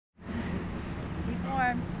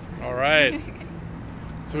All right.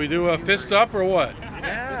 So we do a fist up or what?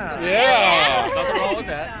 Yeah. Yeah. Nothing wrong with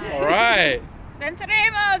that. All right.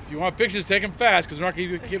 Venceremos. If you want pictures, take them fast because we're not going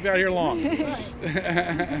to keep you out here long. My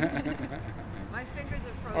fingers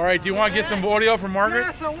are frozen. All right. Do you want to get some audio from Margaret?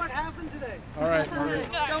 Yeah, so what happened today? All right, Margaret.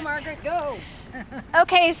 Go, Margaret, go.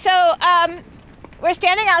 Okay, so we're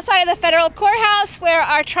standing outside of the federal courthouse where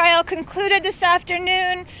our trial concluded this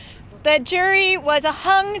afternoon. The jury was a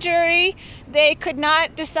hung jury. They could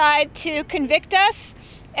not decide to convict us.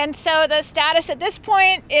 And so the status at this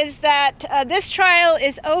point is that this trial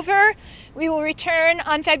is over. We will return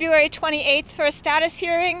on February 28th for a status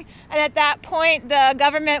hearing. And at that point, the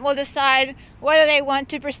government will decide whether they want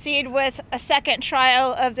to proceed with a second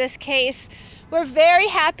trial of this case. We're very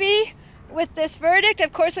happy with this verdict.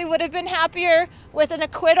 Of course, we would have been happier with an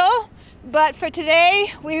acquittal. But for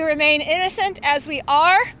today, we remain innocent as we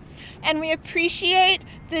are. And we appreciate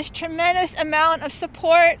this tremendous amount of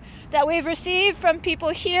support that we've received from people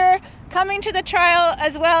here coming to the trial,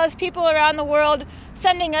 as well as people around the world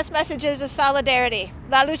sending us messages of solidarity.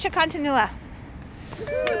 La lucha continúa.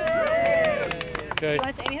 Okay. You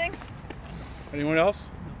want to say anything? Anyone else?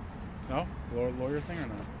 No? Lawyer thing or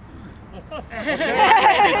not?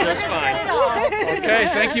 Just fine. Okay.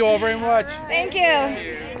 Thank you all very much. Thank you.